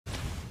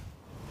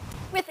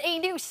With a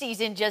new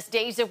season just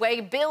days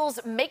away, Bills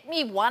make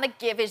me want to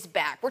give his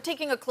back. We're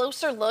taking a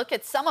closer look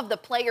at some of the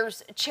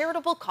players'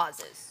 charitable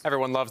causes.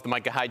 Everyone loves the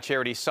Micah Hyde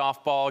charity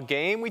softball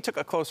game. We took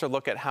a closer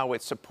look at how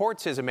it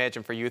supports his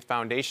Imagine for Youth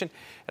Foundation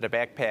at a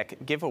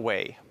backpack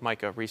giveaway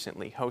Micah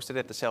recently hosted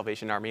at the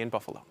Salvation Army in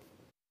Buffalo.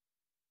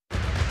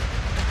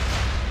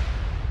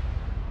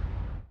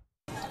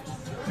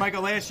 Micah,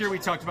 last year we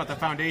talked about the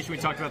foundation, we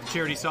talked about the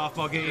charity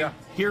softball game. Yeah.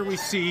 Here we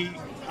see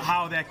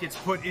how that gets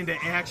put into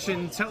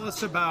action. Tell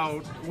us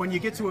about, when you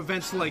get to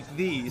events like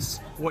these,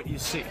 what you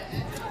see.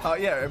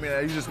 Yeah, I mean,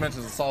 you just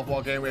mentioned the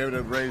softball game. We're able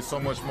to raise so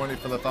much money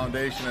for the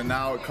foundation, and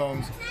now what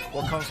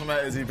comes from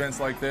that is events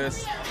like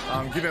this,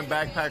 giving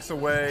backpacks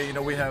away. You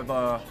know, we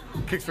have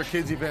Kicks for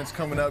Kids events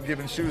coming up,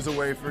 giving shoes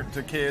away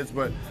to kids,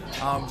 but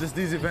just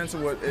these events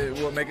are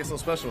what make it so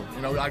special.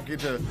 You know, I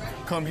get to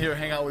come here,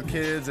 hang out with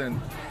kids, and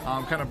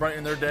kind of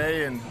brighten their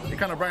day, and it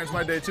kind of brightens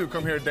my day too.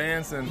 Come here,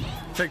 dance, and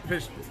take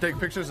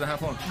pictures and have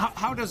fun.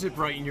 How does it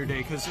brighten your day?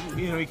 Because,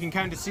 you know, you can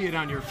kind of see it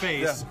on your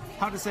face. Yeah.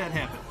 How does that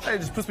happen? It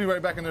just puts me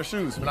right back in their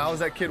shoes. When I was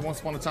that kid once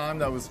upon a time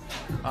that was,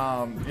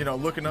 you know,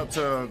 looking up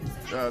to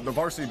the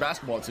varsity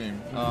basketball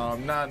team,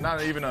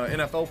 not even an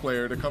NFL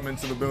player to come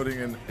into the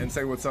building and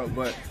say what's up.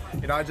 But,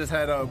 you know, I just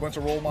had a bunch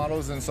of role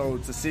models, and so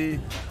to see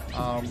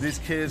these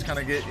kids kind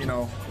of get, you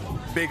know,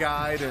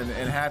 big-eyed and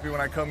happy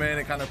when I come in,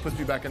 it kind of puts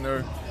me back in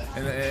their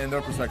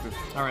perspective.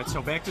 All right, so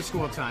back to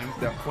school time.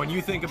 Yeah. When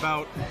you think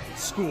about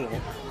school,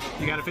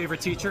 you got a favorite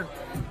teacher?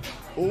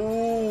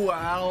 Ooh,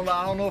 I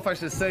don't know if I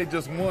should say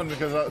just one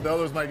because the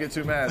others might get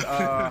too mad.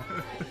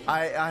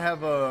 I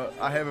have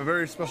a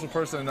very special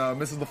person,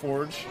 Mrs.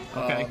 LaForge.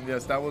 Okay.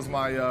 Yes, that was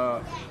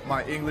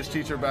my English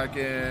teacher back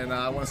in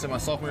I want to say my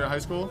sophomore year of high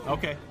school.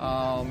 Okay.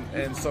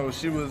 And so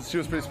she was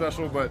pretty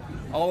special, but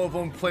all of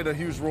them played a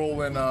huge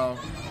role in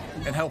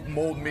and helped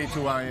mold me to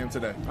who I am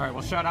today. All right.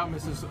 Well, shout out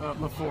Mrs.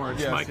 LaForge.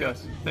 Yes, Micah,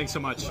 yes. Thanks so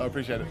much. I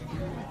appreciate it.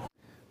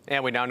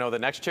 And we now know the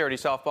next charity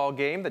softball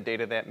game, the date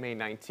of that May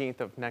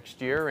 19th of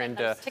next year. And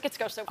those tickets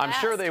go so fast.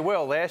 I'm sure they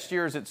will. Last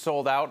year's it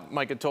sold out.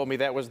 Micah told me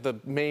that was the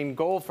main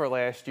goal for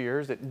last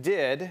year's. It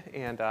did,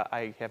 and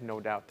I have no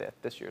doubt that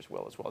this year's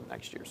will as well,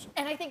 next year's.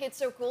 And I think it's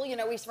so cool. You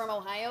know, he's from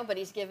Ohio, but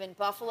he's given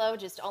Buffalo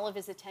just all of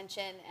his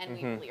attention, and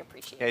we really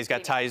appreciate it. Yeah, he's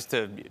got ties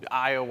to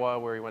Iowa,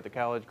 where he went to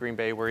college, Green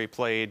Bay, where he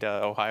played,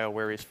 Ohio,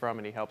 where he's from,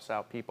 and he helps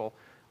out people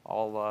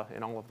all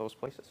in all of those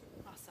places.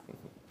 Awesome.